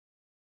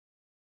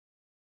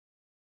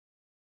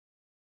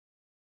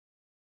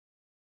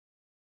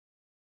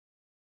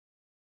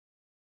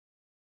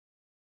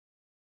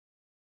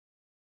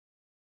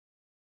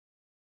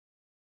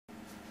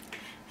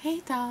Hey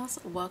dolls,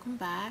 welcome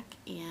back,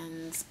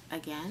 and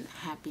again,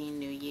 happy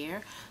new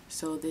year.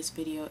 So this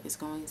video is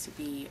going to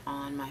be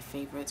on my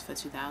favorites for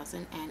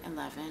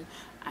 2011.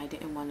 I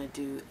didn't want to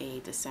do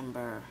a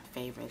December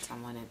favorites. I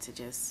wanted to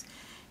just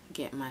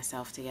get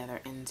myself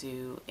together and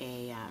do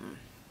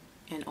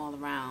an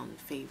all-around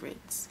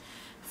favorites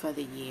for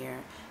the year.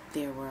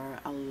 There were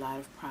a lot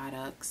of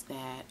products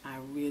that I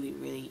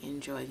really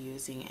enjoyed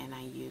using, and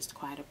I used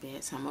quite a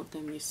bit. Some of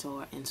them you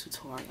saw in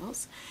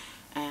tutorials,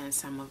 and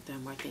some of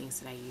them were things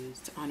that I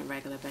used on a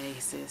regular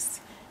basis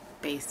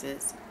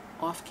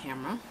off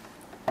camera.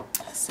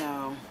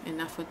 So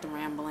enough with the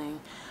rambling.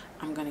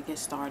 I'm gonna get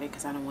started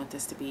because I don't want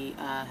this to be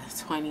a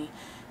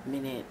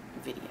 20-minute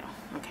video.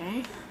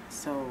 Okay,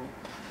 so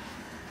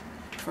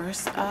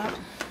first up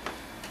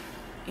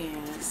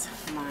is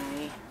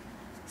my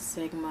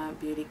Sigma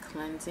Beauty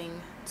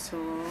Cleansing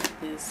Tool.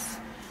 This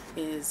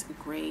is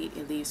great.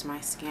 It leaves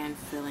my skin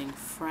feeling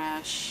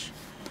fresh,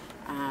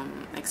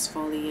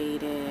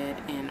 exfoliated,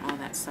 and all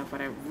that stuff.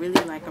 What I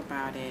really like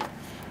about it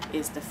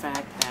is the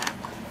fact that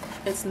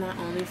it's not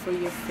only for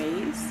your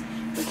face,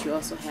 but you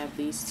also have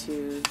these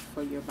two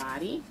for your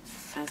body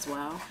as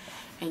well.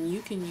 And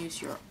you can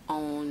use your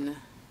own,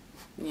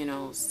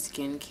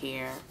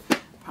 skincare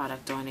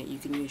product on it. You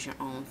can use your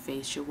own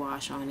facial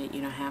wash on it.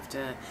 You don't have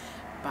to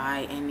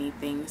buy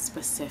anything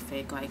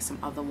specific like some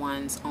other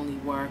ones only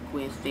work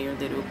with their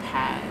little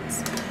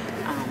pads.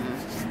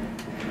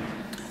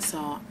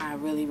 So I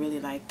really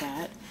like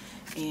that.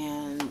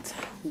 And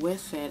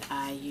with it,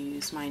 I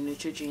use my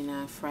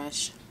Neutrogena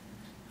Fresh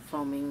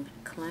Foaming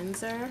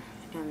Cleanser,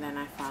 and then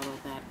I follow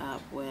that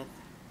up with,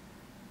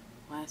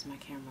 why is my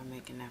camera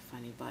making that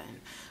funny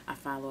button? I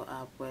follow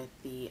up with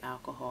the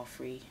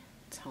alcohol-free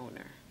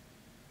toner.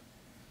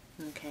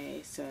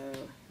 Okay, so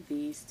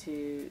these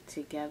two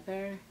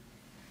together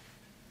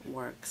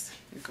works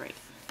great.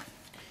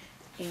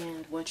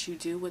 And what you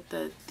do with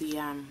the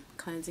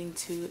cleansing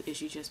too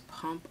is you just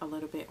pump a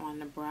little bit on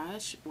the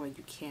brush, or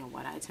you can.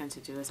 What I tend to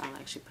do is I'll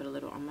actually put a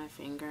little on my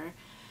finger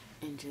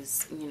and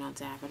just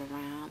dab it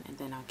around, and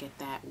then I'll get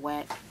that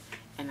wet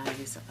and I'll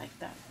use it like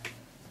that.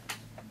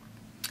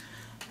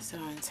 So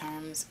in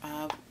terms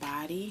of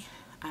body,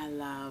 I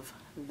love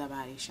The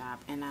Body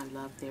Shop, and I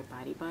love their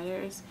body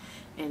butters,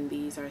 and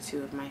these are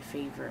two of my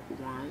favorite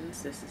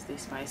ones. This is the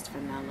spiced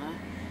vanilla,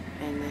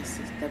 and this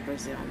is the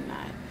Brazil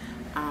nut.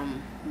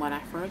 When I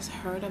first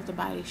heard of The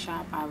Body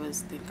Shop, I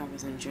think I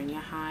was in junior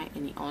high,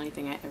 and the only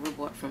thing I ever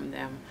bought from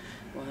them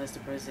was the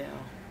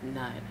Brazil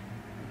nut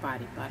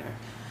body butter,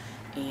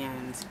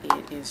 and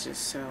it is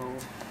just so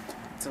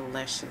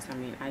delicious. I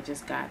mean, I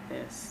just got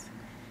this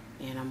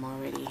and I'm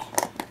already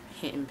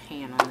hitting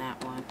pan on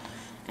that one.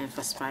 And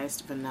for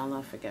spiced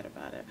vanilla, forget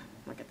about it.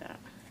 Look at that.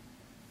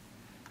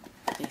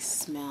 They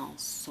smell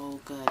so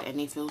good, and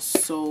they feel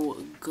so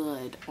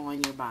good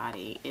on your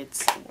body.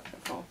 It's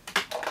wonderful.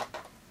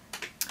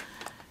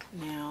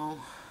 Now,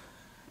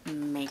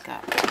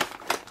 makeup.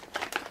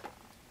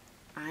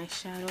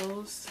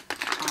 Eyeshadows.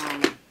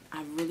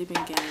 I've really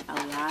been getting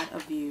a lot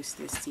of use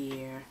this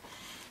year.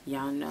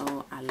 Y'all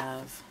know I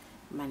love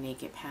my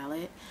Naked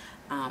palette.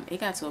 It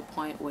got to a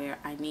point where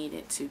I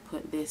needed to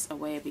put this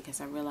away because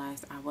I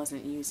realized I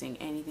wasn't using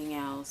anything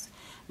else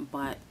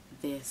but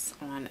this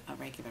on a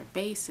regular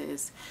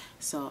basis.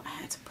 So I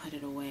had to put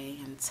it away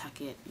and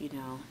tuck it,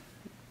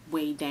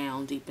 way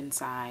down deep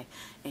inside,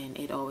 and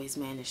it always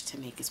managed to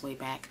make its way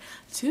back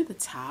to the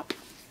top.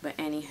 But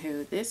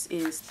anywho, this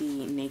is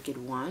the Naked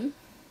 1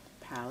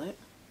 palette,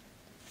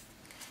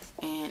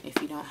 and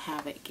if you don't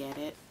have it, get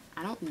it.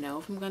 I don't know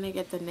if I'm gonna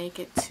get the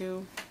Naked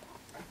 2.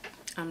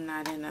 I'm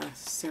not in a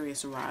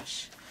serious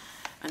rush.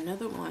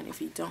 Another one,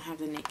 if you don't have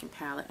the Naked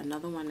palette,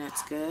 another one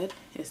that's good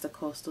is the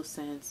Coastal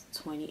Scents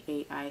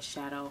 28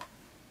 eyeshadow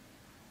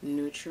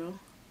neutral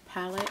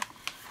palette.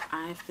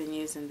 I've been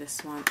using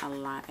this one a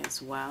lot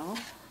as well,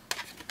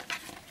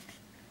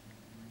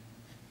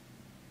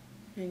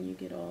 and you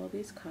get all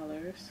these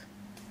colors,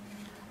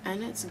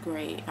 and it's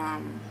great,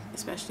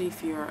 especially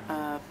if you're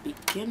a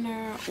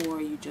beginner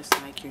or you just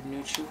like your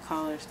neutral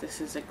colors.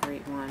 This is a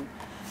great one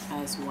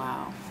as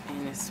well,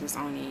 and this was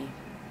only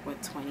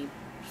what,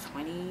 $20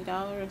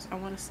 I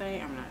want to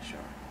say, I'm not sure.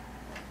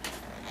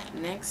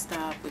 Next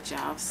up, which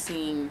y'all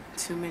seen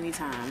too many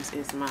times,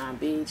 is my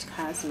Beige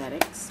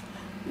Cosmetics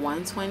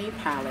 120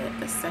 palette,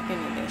 the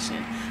 2nd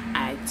edition.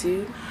 I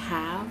do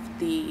have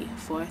the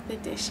 4th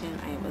edition.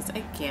 It was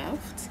a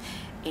gift,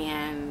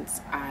 and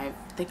I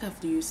think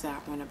I've used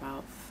that one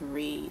about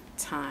 3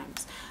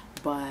 times,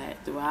 but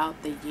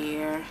throughout the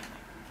year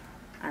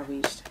I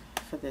reached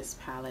for this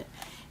palette,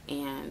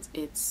 and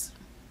it's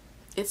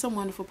a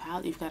wonderful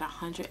palette. You've got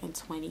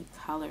 120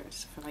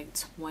 colors for like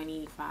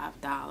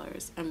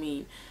 $25. I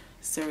mean,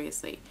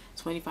 seriously,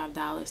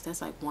 $25,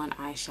 that's like one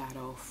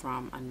eyeshadow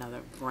from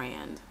another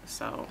brand.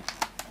 So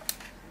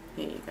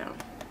here you go.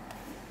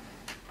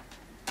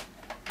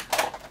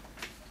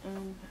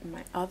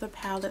 My other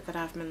palette that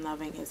I've been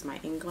loving is my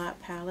Inglot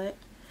palette,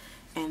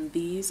 and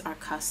these are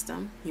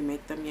custom. You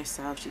make them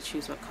yourself. You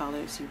choose what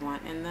colors you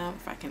want in them.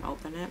 If I can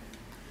open it,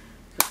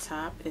 the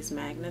top is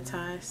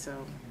magnetized,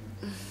 so.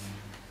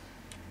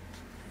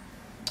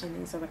 And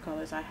these are the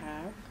colors I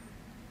have.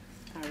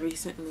 I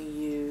recently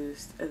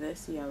used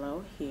this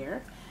yellow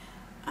here,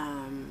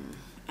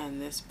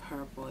 and this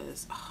purple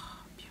is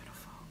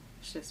beautiful.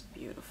 It's just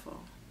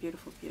beautiful,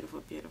 beautiful, beautiful,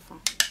 beautiful.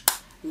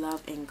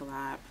 Love and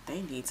Glad.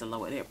 They need to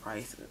lower their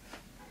prices.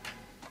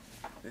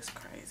 It's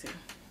crazy.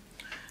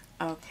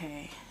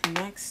 Okay,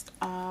 next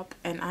up,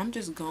 and I'm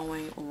just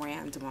going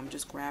random. I'm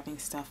just grabbing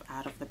stuff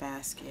out of the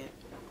basket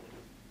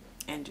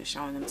and just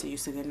showing them to you,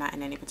 so they're not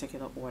in any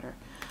particular order.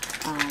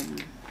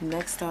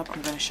 Next up,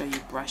 I'm going to show you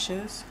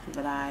brushes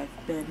that I've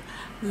been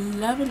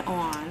loving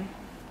on.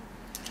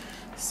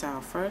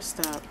 So first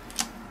up,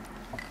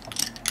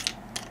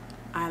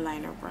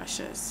 eyeliner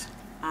brushes.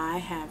 I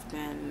have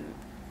been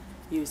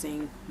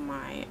using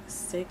my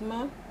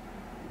Sigma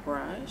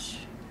brush,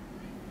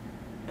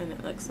 and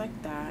it looks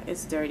like that.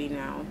 It's dirty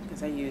now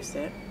because I used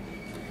it,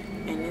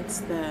 and it's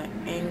the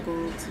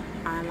angled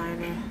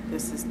eyeliner.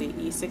 This is the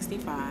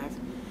E65,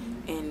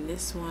 and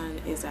this one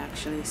is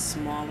actually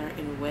smaller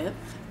in width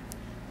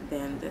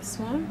than this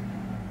one,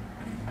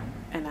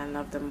 and I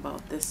love them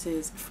both. This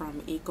is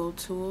from Eco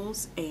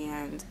Tools,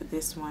 and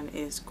this one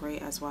is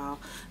great as well.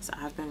 So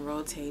I've been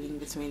rotating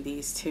between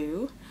these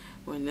two.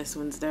 When this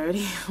one's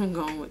dirty, I'm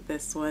going with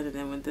this one, and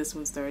then when this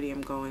one's dirty,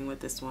 I'm going with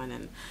this one,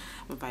 and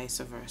vice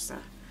versa.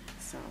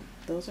 So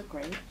those are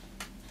great.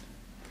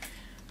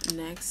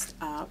 Next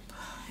up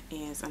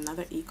is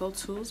another Eco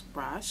Tools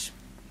brush,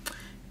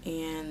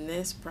 and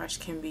this brush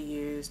can be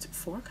used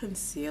for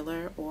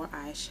concealer or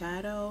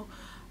eyeshadow.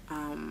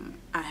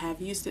 I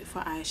have used it for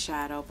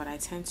eyeshadow, but I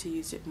tend to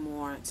use it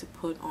more to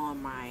put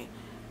on my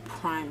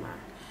primer,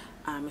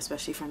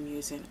 especially if I'm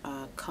using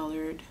a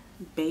colored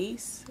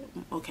base.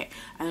 Okay,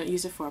 I don't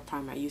use it for a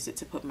primer. I use it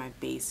to put my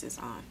bases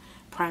on.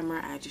 Primer,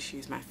 I just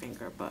use my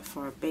finger, but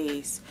for a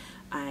base,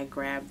 I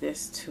grab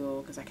this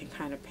tool because I can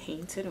kind of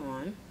paint it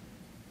on.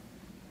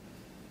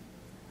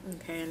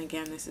 Okay, and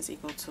again, this is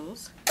Eco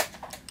Tools.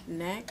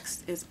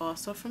 Next is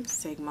also from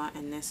Sigma,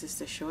 and this is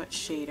the short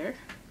shader,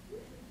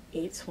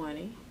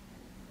 820.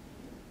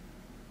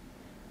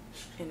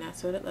 And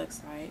that's what it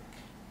looks like.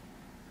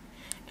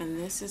 And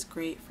this is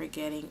great for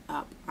getting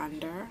up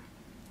under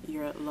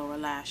your lower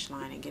lash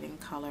line and getting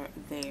color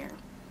there.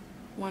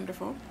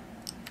 Wonderful.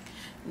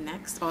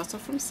 Next, also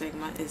from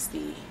Sigma, is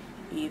the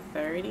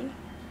E30.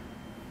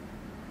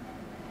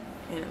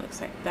 And it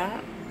looks like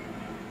that.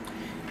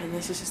 And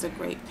this is just a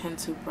great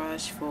pencil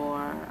brush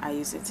for, I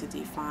use it to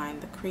define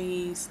the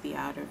crease, the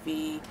outer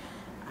V.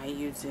 I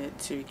use it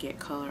to get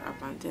color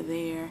up under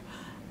there.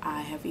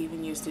 I have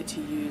even used it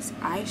to use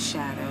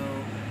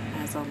eyeshadow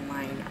as a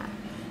liner.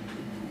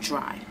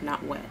 Dry,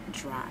 not wet,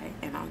 dry.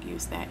 And I'll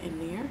use that in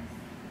there.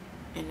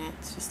 And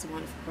that's just a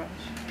wonderful brush.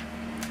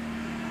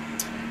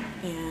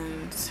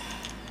 And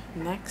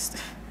next,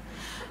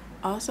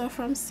 also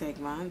from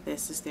Sigma,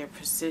 this is their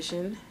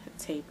Precision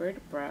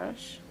Tapered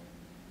Brush.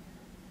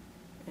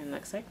 And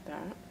looks like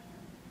that.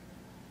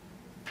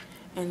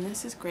 And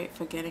this is great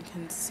for getting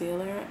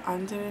concealer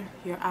under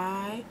your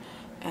eye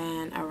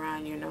and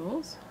around your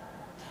nose.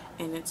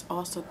 And it's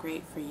also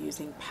great for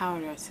using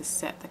powder to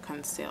set the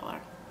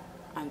concealer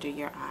under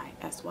your eye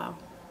as well,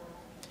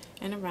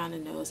 and around the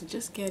nose, and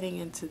just getting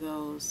into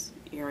those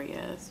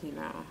areas, you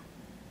know,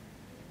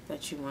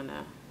 that you want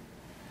to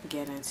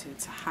get into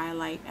to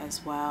highlight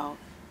as well.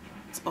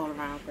 It's all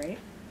around great.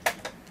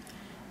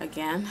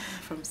 Again,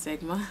 from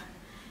Sigma.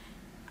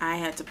 I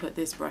had to put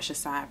this brush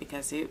aside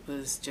because it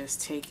was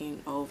just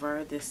taking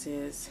over. This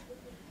is,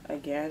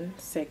 again,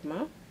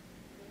 Sigma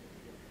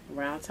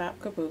Round Top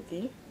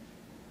Kabuki.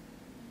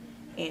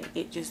 And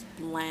it just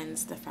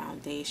blends the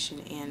foundation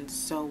in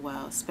so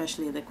well,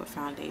 especially liquid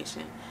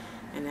foundation.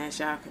 And as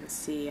y'all can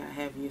see, I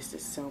have used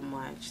it so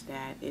much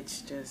that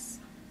it's just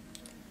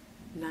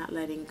not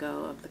letting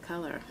go of the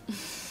color.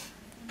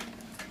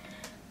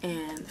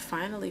 And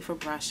finally, for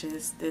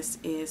brushes, this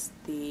is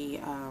the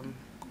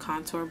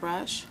contour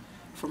brush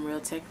from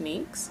Real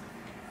Techniques.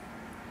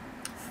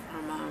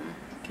 From,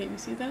 can you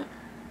see that?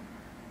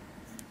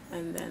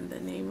 And then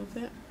the name of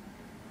it.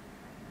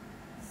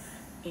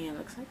 And it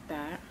looks like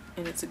that.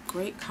 And it's a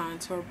great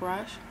contour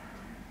brush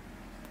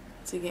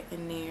to get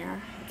in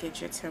there, get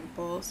your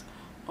temples,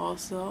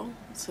 also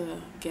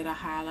to get a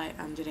highlight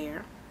under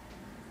there.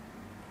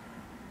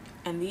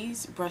 And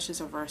these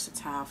brushes are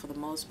versatile. For the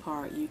most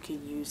part, you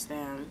can use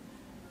them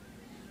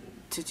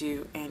to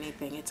do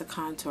anything. It's a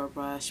contour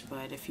brush,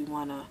 but if you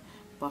want to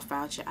buff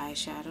out your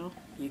eyeshadow,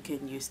 you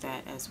can use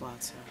that as well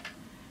too.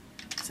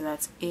 So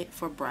that's it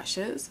for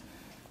brushes.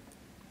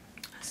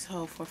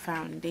 So for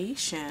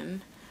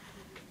foundation,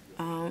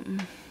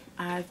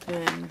 I've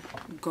been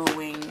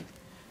going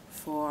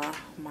for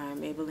my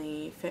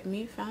Maybelline Fit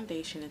Me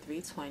foundation in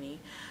 320.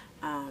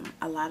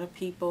 A lot of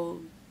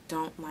people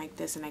don't like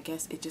this, and I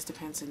guess it just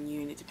depends on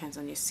you, and it depends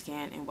on your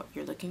skin and what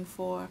you're looking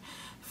for.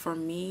 For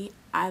me,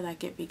 I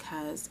like it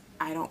because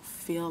I don't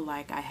feel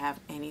like I have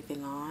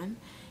anything on,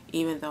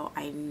 even though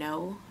I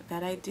know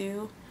that I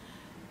do.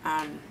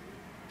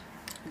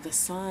 The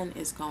sun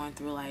is going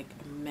through like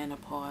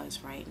menopause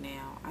right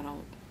now.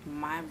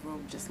 My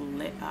room just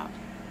lit up.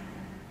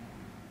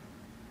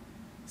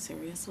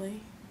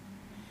 Seriously.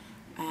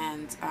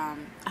 And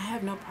I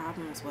have no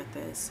problems with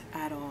this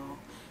at all.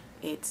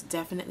 It's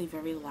definitely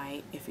very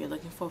light. If you're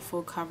looking for a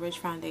full coverage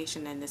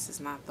foundation, then this is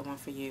not the one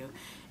for you.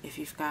 If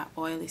you've got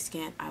oily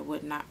skin, I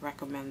would not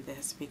recommend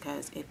this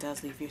because it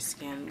does leave your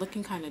skin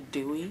looking kind of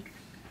dewy,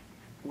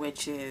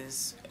 which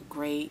is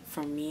great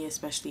for me,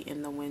 especially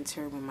in the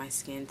winter when my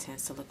skin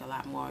tends to look a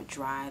lot more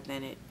dry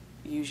than it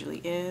usually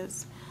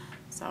is.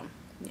 So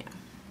yeah.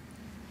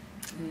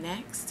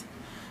 Next,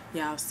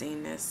 y'all have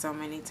seen this so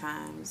many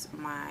times,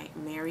 my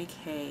Mary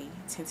Kay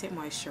tinted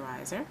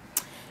moisturizer,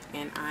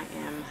 and I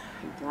am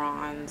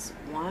bronze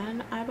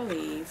 1, I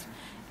believe.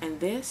 And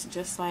this,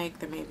 just like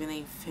the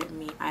Maybelline Fit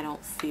Me, I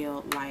don't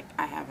feel like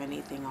I have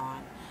anything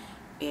on.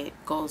 It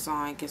goes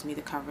on, gives me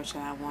the coverage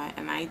that I want,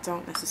 and I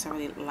don't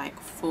necessarily like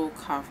full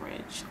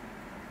coverage.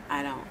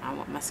 I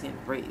want my skin to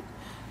breathe.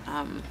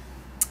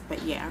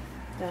 But yeah,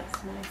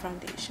 that's my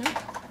foundation.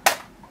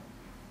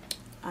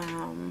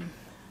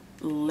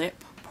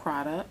 Lip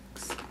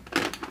products.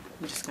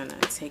 I'm just gonna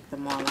take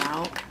them all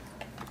out.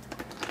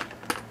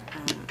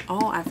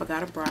 Oh, I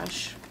forgot a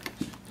brush.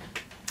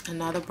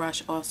 Another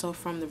brush also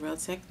from the Real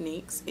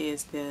Techniques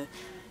is the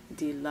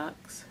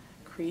Deluxe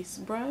Crease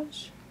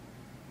Brush.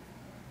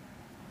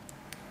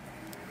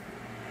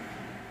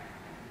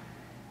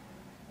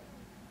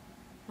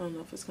 I don't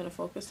know if it's going to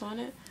focus on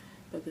it,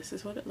 but this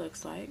is what it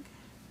looks like.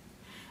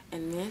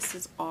 And this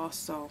is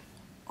also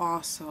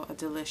a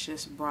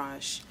delicious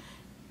brush.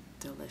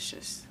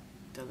 Delicious.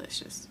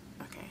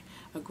 Okay.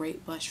 A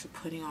great brush for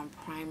putting on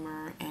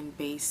primer and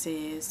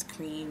bases,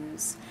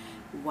 creams,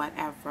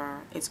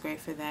 whatever. It's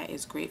great for that.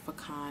 It's great for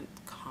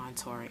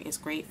contouring. It's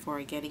great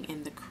for getting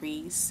in the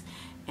crease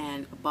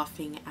and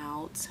buffing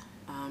out,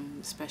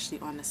 especially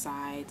on the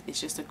sides. It's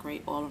just a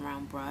great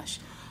all-around brush,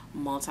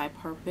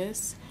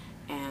 multi-purpose.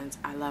 And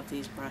I love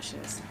these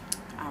brushes.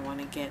 I want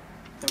to get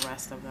the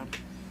rest of them.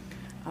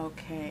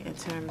 Okay, in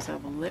terms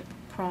of lip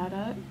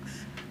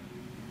products,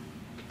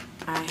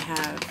 I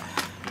have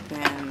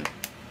been,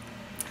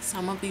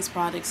 some of these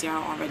products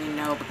y'all already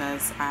know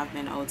because I've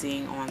been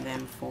ODing on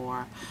them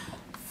for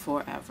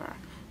forever.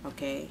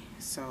 Okay,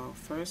 so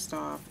first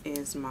off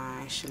is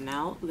my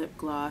Chanel lip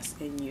gloss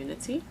in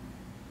Unity.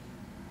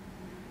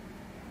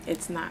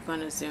 It's not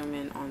going to zoom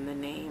in on the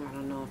name. I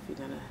don't know if you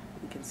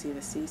can see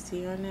the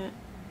CC on it.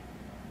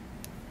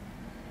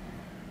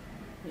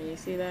 Can you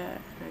see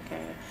that?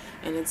 Okay.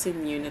 And it's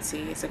in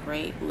Unity. It's a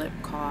great lip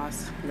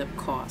gloss,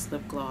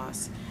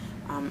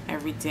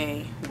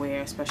 everyday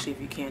wear, especially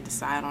if you can't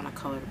decide on a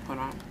color to put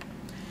on.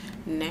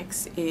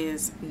 Next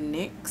is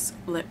NYX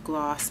lip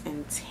gloss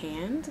in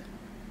Tanned.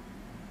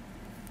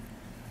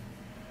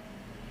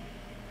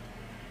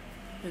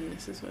 And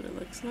this is what it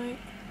looks like.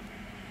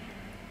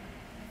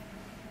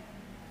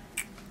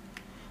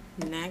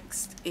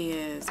 Next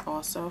is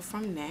also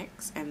from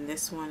NYX, and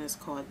this one is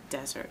called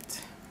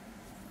Desert.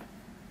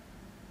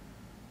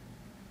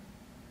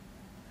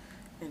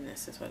 And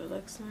this is what it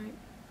looks like.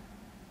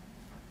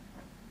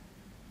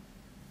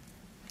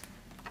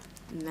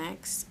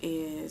 Next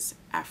is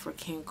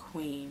African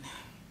Queen.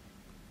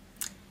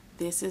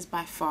 This is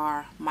by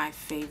far my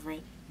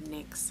favorite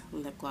NYX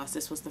lip gloss.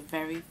 This was the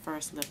very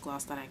first lip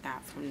gloss that I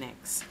got from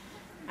NYX.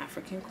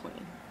 African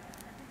Queen.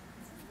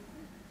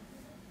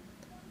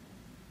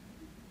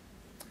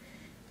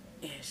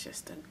 It's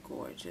just a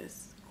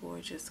gorgeous,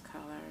 gorgeous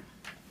color.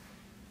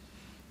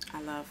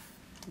 I love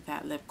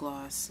that lip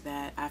gloss.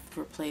 I've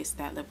replaced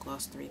that lip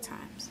gloss 3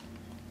 times.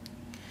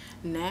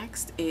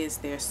 Next is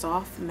their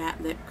soft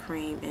matte lip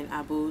cream in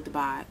Abu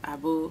Dhabi.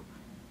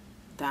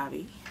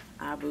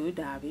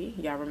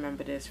 Y'all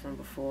remember this from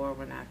before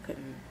when I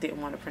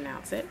didn't want to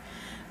pronounce it,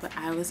 but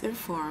I was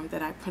informed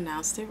that I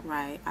pronounced it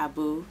right,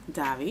 Abu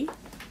Dhabi.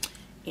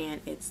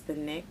 And it's the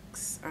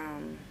NYX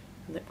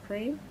lip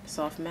cream,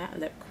 soft matte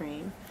lip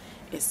cream.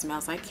 It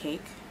smells like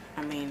cake.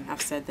 I mean,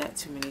 I've said that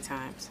too many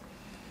times.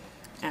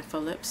 And for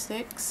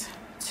lipsticks,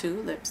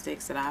 2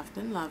 lipsticks that I've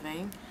been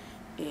loving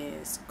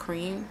is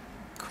Cream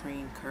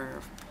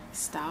Curve,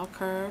 Style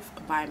Curve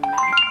by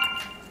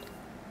MAC,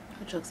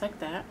 which looks like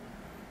that.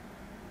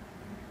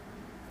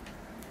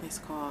 It's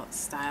called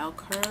Style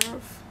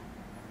Curve,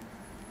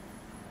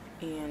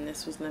 and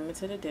this was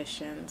limited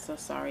edition, so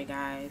sorry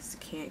guys,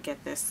 can't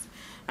get this.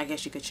 I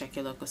guess you could check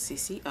your local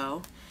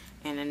CCO.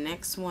 And the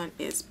next one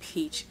is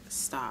Peach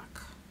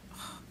Stock.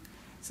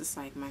 This is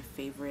like my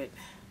favorite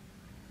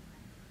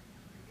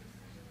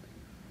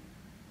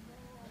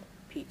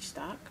Peach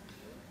Stock.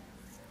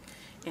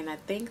 And I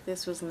think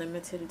this was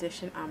limited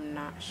edition. I'm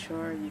not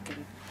sure. You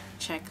can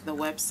check the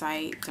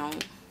website.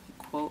 Don't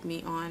quote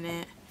me on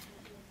it.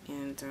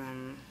 And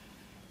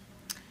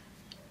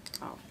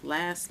oh,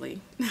 lastly,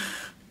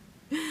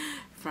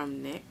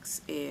 from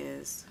NYX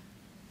is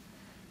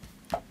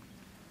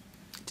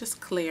just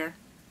clear.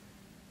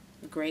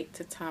 Great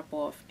to top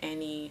off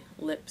any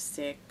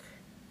lipstick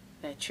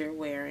that you're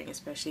wearing,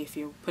 especially if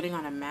you're putting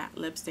on a matte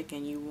lipstick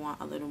and you want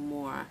a little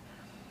more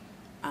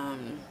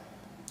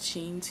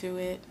sheen to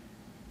it,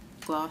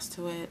 gloss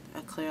to it,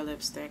 a clear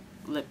lipstick,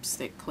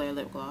 clear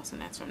lip gloss,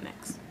 and that's from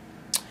NYX.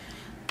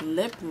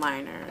 Lip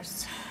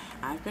liners.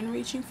 I've been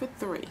reaching for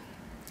 3.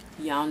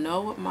 Y'all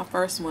know what my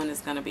first one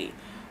is going to be.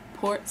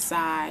 Port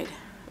Side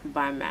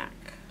by MAC.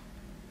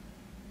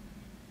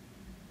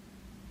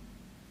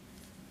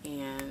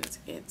 And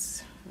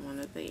it's one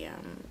of the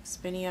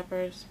spinny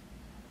uppers.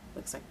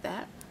 Looks like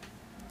that.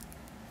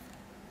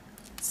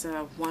 It's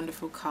a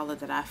wonderful color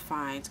that I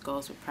find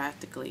goes with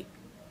practically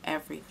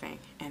everything.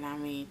 And I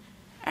mean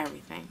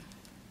everything.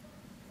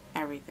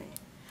 Everything.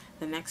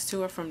 The next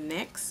 2 are from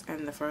NYX,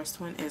 and the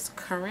first one is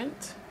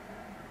Current.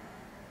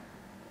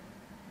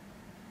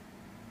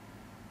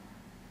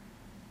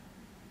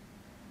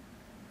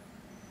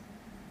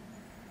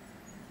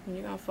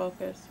 You gonna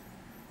focus?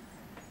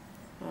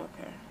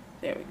 Okay,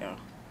 there we go.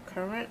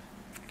 Current,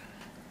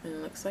 and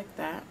it looks like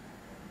that.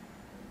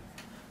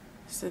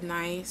 It's a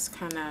nice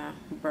kind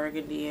of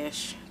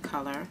burgundy-ish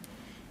color.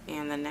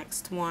 And the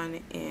next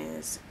one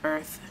is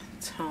Earth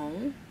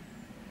Tone,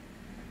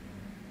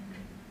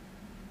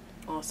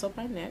 also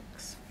by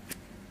NYX.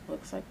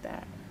 Looks like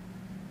that.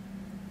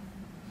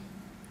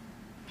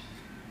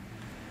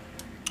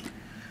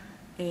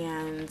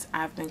 And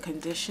I've been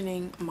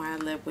conditioning my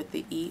lip with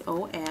the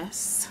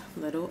EOS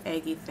little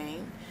eggy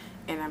thing,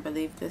 and I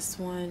believe this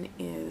one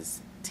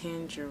is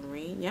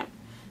Tangerine. Yep,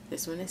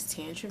 this one is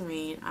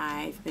Tangerine.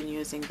 I've been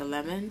using the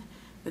lemon,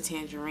 the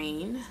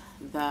tangerine,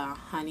 the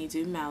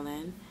honeydew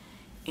melon,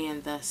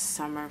 and the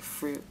summer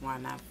fruit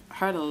one. I've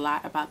heard a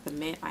lot about the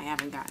mint. I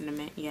haven't gotten the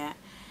mint yet,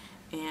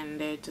 and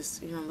they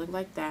just, you know, look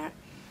like that,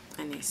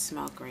 and they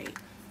smell great.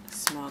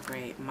 Smell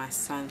great. My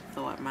son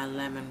thought my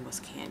lemon was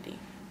candy,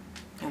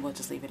 and we'll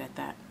just leave it at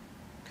that.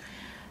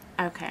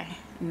 Okay,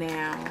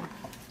 now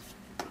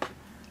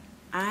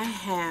I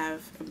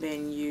have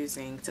been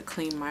using to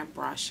clean my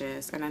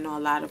brushes, and I know a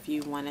lot of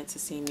you wanted to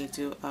see me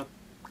do a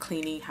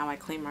cleaning, how I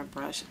clean my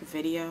brush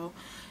video,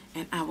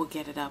 and I will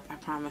get it up. I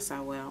promise I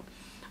will.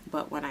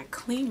 But when I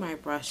clean my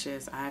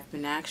brushes, I've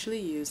been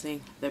actually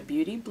using the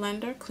Beauty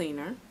Blender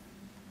cleaner.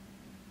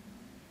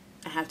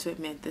 I have to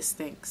admit, this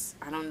stinks.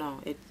 I don't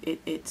know,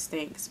 it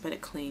stinks, but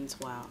it cleans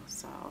well,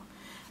 so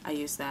I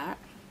use that.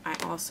 I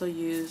also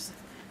use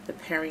the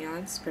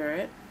Perion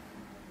Spirit,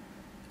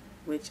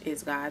 which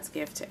is God's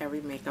gift to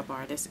every makeup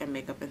artist and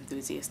makeup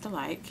enthusiast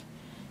alike,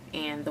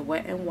 and the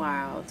Wet n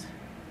Wild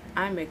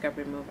eye makeup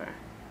remover.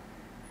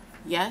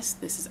 Yes,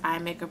 this is eye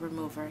makeup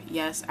remover.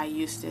 Yes, I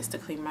use this to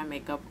clean my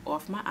makeup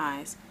off my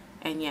eyes,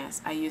 and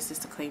yes, I use this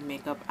to clean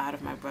makeup out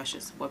of my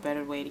brushes. What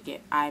better way to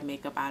get eye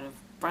makeup out of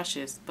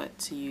brushes but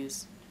to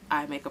use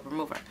eye makeup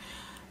remover?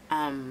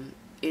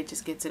 It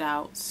just gets it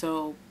out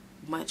so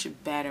much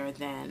better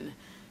than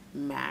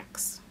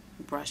MAC's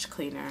brush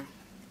cleaner.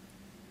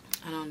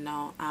 I don't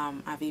know.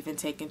 I've even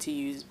taken to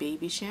use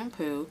baby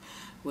shampoo,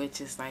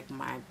 which is like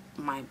my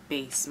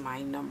base,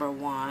 my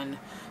 #1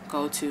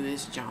 go-to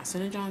is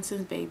Johnson &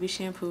 Johnson's baby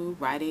shampoo,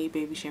 Rite Aid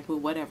baby shampoo,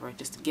 whatever.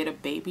 Just get a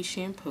baby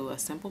shampoo, a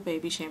simple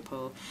baby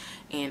shampoo,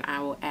 and I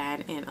will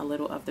add in a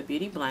little of the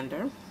Beauty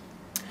Blender.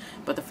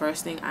 But the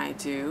first thing I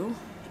do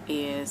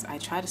is I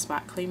try to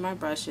spot clean my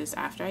brushes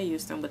after I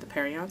use them with the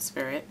Perion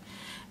Spirit,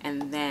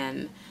 and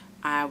then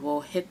I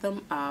will hit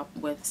them up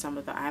with some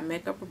of the eye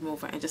makeup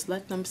remover and just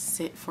let them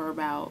sit for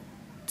about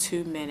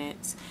 2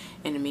 minutes.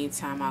 In the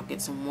meantime, I'll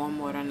get some warm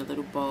water in a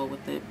little bowl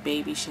with the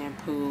baby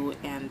shampoo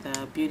and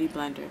the Beauty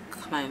Blender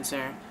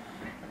cleanser,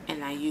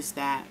 and I use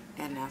that,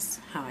 and that's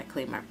how I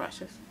clean my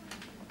brushes.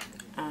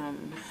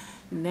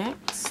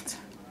 Next,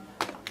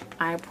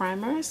 eye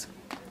primers.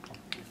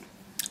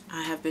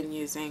 I have been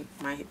using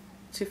my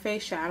Too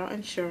Faced Shadow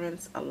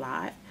Insurance a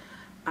lot.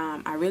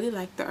 I really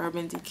like the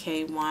Urban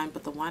Decay one,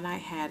 but the one I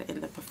had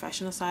in the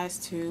professional size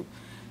tube,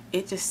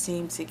 it just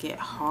seemed to get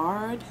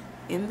hard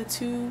in the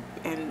tube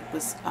and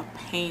was a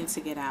pain to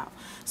get out.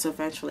 So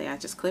eventually I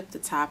just clipped the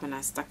top and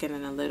I stuck it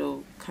in a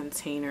little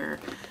container,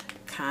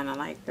 kind of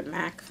like the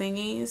MAC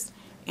thingies,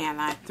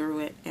 and I threw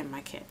it in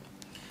my kit.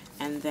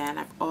 And then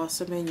I've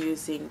also been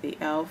using the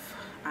e.l.f.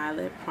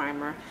 eyelid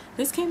primer.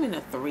 This came in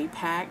a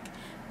 3-pack,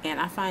 and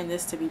I find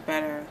this to be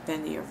better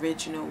than the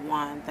original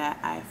one that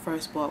I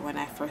first bought when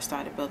I first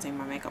started building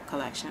my makeup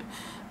collection.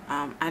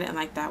 I didn't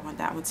like that one.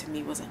 That one to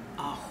me was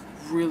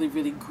really,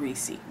 really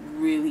greasy.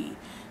 Really,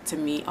 to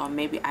me, or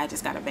maybe I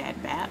just got a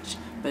bad batch,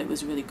 but it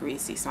was really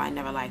greasy, so I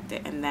never liked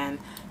it. And then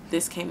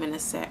this came in a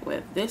set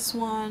with this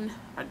one,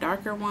 a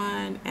darker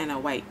one, and a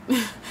white.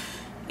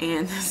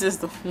 And this is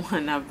the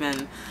one I've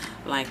been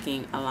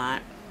liking a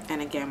lot.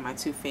 And again, my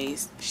Too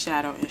Faced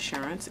Shadow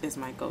Insurance is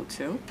my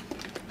go-to.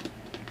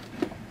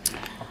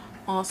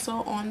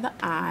 Also on the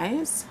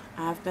eyes,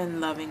 I've been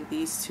loving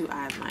these 2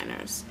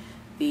 eyeliners.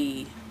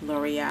 The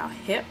L'Oreal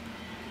Hip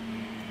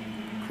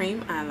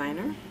Cream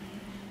Eyeliner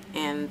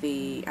and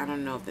the, I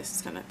don't know if this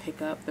is going to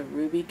pick up, the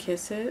Ruby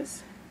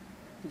Kisses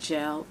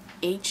Gel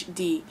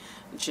HD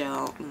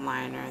Gel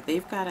Liner.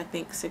 They've got, I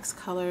think, 6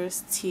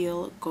 colors: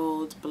 teal,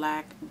 gold,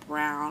 black,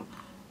 brown,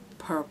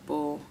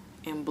 purple,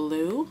 and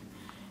blue.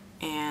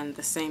 And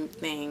the same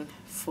thing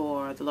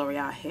for the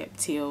L'Oreal Hip,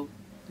 teal,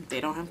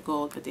 They don't have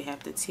gold, but they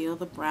have the teal,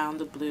 the brown,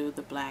 the blue,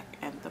 the black,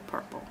 and the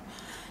purple.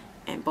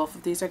 And both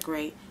of these are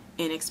great,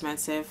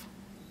 inexpensive.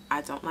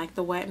 I don't like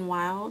the Wet n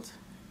Wild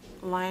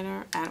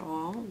liner at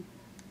all.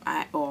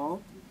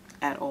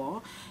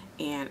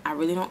 And I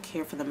really don't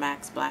care for the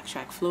Max Black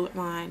Track Fluid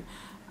line.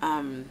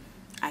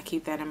 I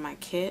keep that in my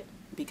kit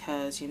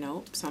because, you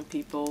know, some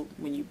people,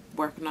 when you're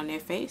working on their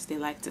face, they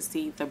like to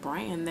see the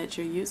brand that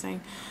you're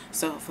using.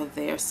 So for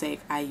their sake,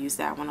 I use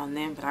that one on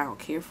them, but I don't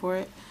care for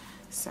it.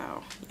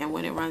 So, and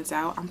when it runs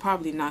out, I'm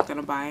probably not going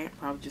to buy it.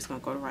 Probably just going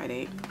to go to Rite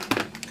Aid.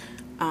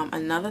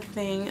 Another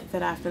thing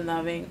that I've been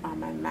loving are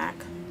my MAC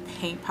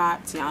paint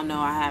pots. Y'all know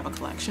I have a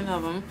collection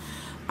of them,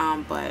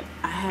 but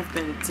I have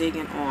been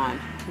digging on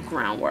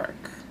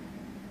Groundwork.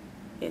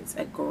 It's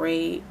a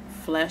great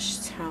flesh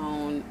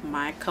tone,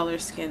 my color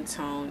skin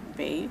tone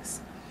base,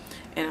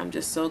 and I'm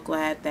just so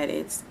glad that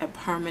it's a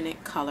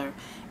permanent color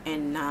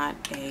and not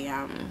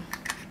a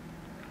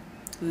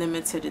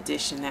limited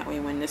edition. That way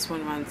when this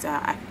one runs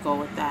out, I can go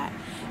with that.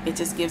 It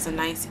just gives a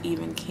nice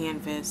even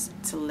canvas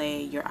to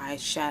lay your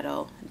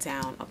eyeshadow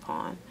down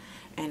upon,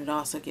 and it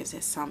also gives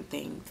it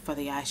something for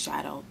the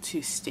eyeshadow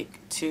to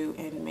stick to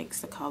and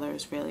makes the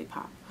colors really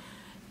pop.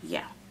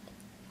 Yeah.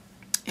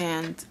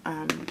 And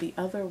the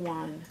other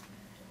one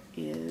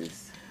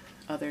is,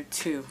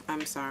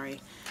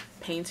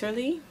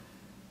 Painterly.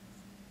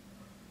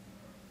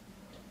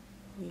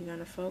 You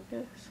gonna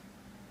focus?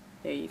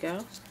 There you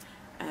go.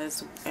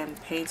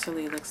 And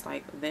Painterly looks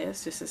like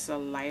this. This is a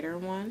lighter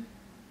one.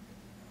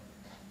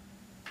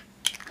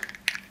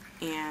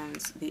 And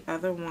the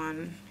other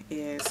one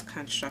is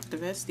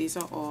Constructivist. These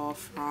are all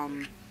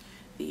from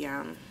the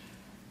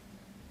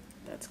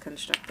that's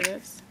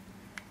Constructivist.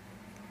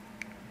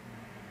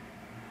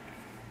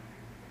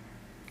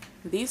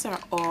 These are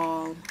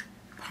all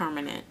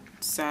permanent,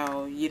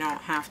 so you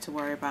don't have to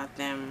worry about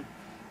them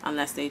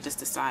unless they just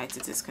decide to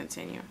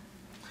discontinue.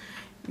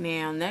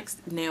 Now,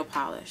 next, nail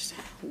polish,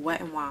 Wet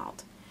n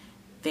Wild.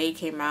 They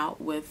came out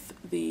with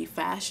the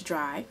Fast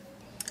Dry,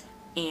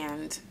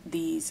 and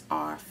these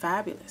are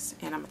fabulous,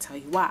 and I'm gonna tell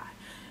you why.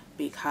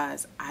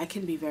 Because I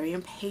can be very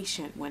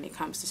impatient when it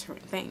comes to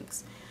certain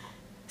things.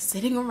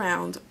 Sitting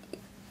around,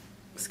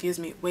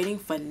 waiting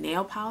for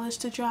nail polish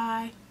to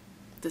dry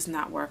does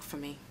not work for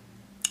me.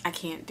 I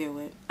can't do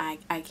it.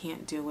 I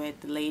can't do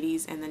it. The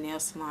ladies in the nail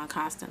salon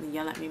constantly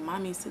yell at me,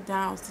 "Mommy, sit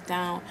down, sit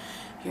down.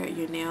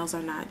 Your nails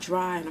are not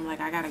dry." And I'm like,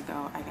 I gotta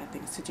go. I got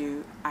things to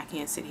do. I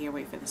can't sit here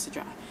wait for this to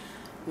dry.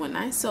 When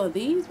I saw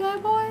these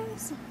bad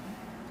boys,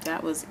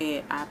 that was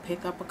it. I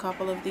pick up a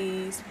couple of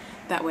these.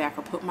 That way I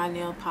could put my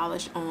nail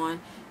polish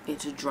on.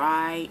 It's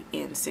dry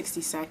in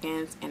 60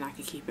 seconds and I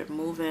can keep it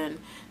moving.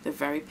 They're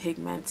very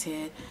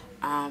pigmented.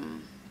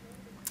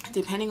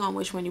 Depending on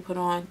which one you put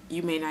on,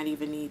 you may not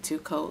even need 2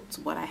 coats.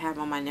 What I have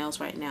on my nails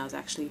right now is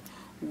actually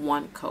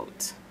 1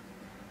 coat.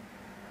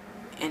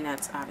 And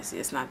that's obviously,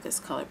 it's not this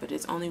color, but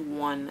it's only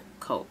 1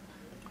 coat.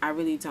 I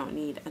really don't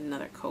need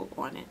another coat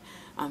on it.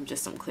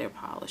 Just some clear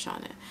polish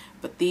on it.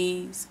 But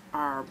these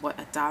are, what,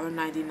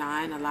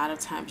 $1.99? A lot of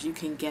times you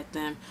can get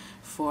them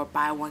for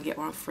buy one, get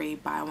one free,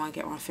 buy one,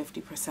 get one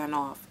 50%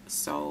 off.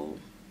 So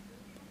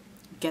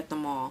get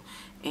them all,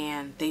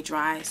 and they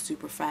dry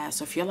super fast.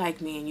 So if you're like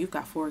me and you've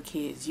got 4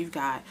 kids, you've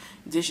got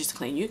dishes to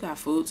clean, you've got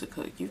food to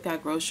cook, you've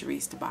got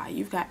groceries to buy,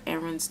 you've got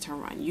errands to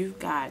run, you've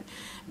got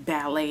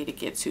ballet to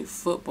get to,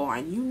 football,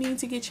 and you need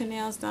to get your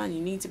nails done, you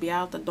need to be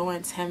out the door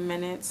in 10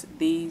 minutes,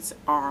 these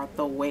are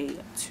the way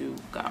to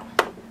go.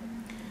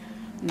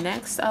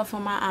 Next up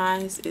for my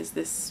eyes is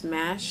this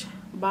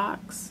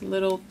Smashbox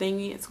little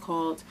thingy. It's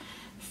called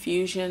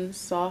Fusion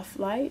Soft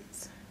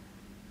Lights.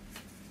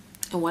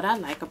 And what I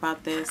like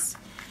about this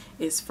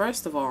is,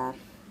 first of all,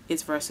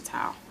 it's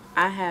versatile.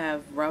 I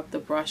have rubbed the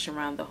brush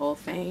around the whole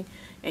thing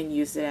and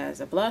used it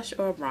as a blush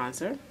or a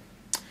bronzer.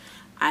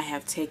 I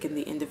have taken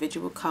the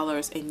individual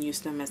colors and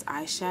used them as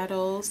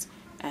eyeshadows,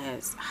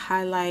 as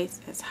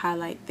highlights, as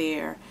highlight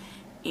there,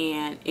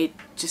 and it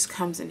just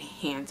comes in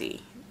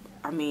handy.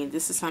 I mean,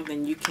 this is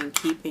something you can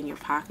keep in your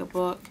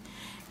pocketbook,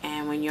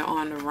 and when you're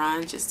on the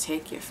run, just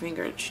take your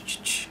finger,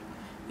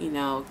 you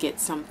know,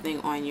 get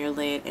something on your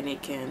lid, and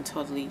it can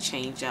totally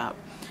change up.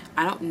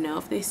 I don't know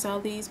if they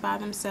sell these by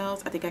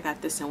themselves. I think I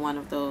got this in one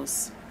of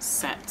those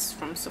sets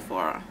from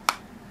Sephora.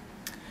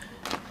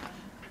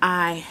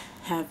 I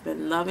have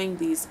been loving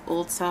these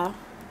Ulta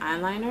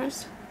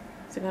eyeliners.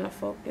 Is it gonna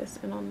focus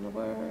in on the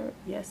word?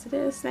 Yes, it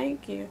is.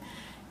 Thank you.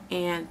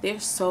 And they're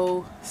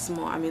so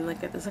small. I mean,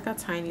 look at this. Look how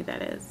tiny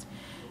that is.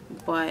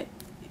 But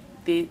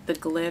the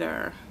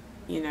glitter,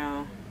 you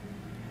know,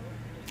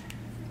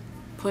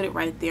 put it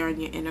right there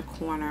in your inner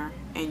corner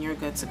and you're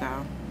good to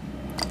go.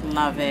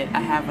 Love it. I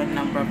have a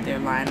number of their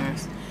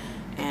liners,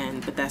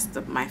 but that's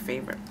my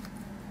favorite.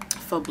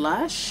 For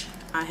blush,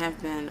 I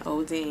have been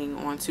ODing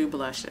on 2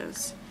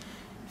 blushes.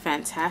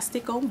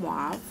 Fantastico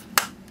Mauve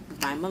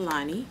by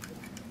Milani.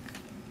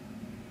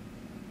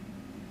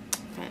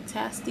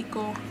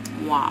 Fantastico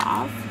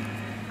Mauve.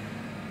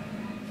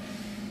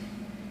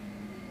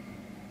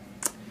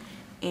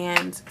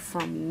 And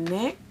from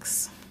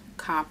NYX,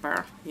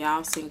 Copper.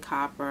 Y'all seen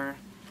Copper.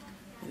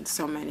 in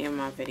so many of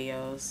my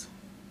videos.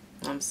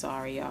 I'm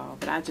sorry, y'all,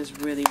 but I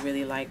just really,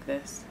 really like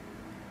this.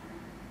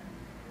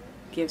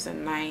 Gives a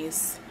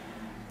nice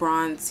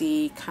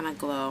bronzy kind of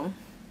glow.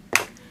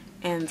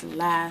 And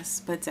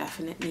last but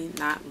definitely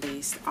not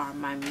least are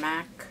my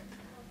MAC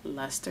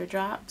Luster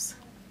Drops.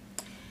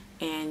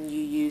 And you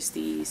use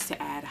these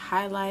to add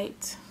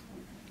highlight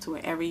to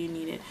wherever you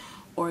need it,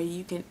 or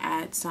you can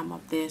add some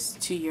of this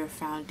to your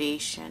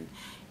foundation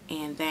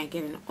and then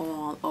get an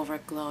all over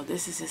glow.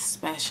 This is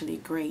especially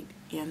great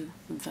in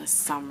the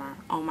summer.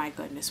 Oh my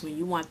goodness, when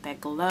you want that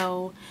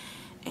glow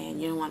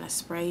and you don't want to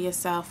spray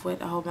yourself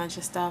with a whole bunch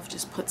of stuff,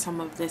 just put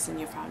some of this in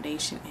your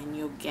foundation and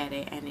you'll get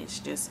it, and it's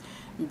just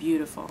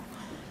beautiful.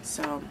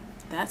 So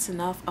that's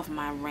enough of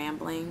my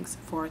ramblings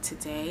for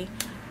today.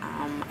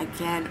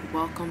 Again,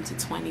 welcome to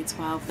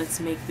 2012. Let's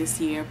make this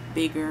year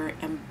bigger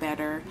and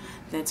better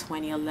than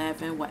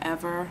 2011.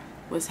 Whatever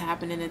was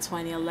happening in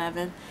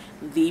 2011,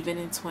 leave it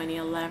in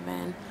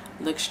 2011.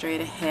 Look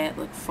straight ahead,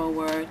 look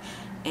forward,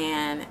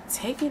 and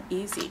take it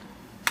easy.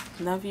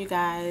 Love you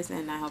guys,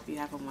 and I hope you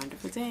have a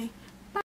wonderful day.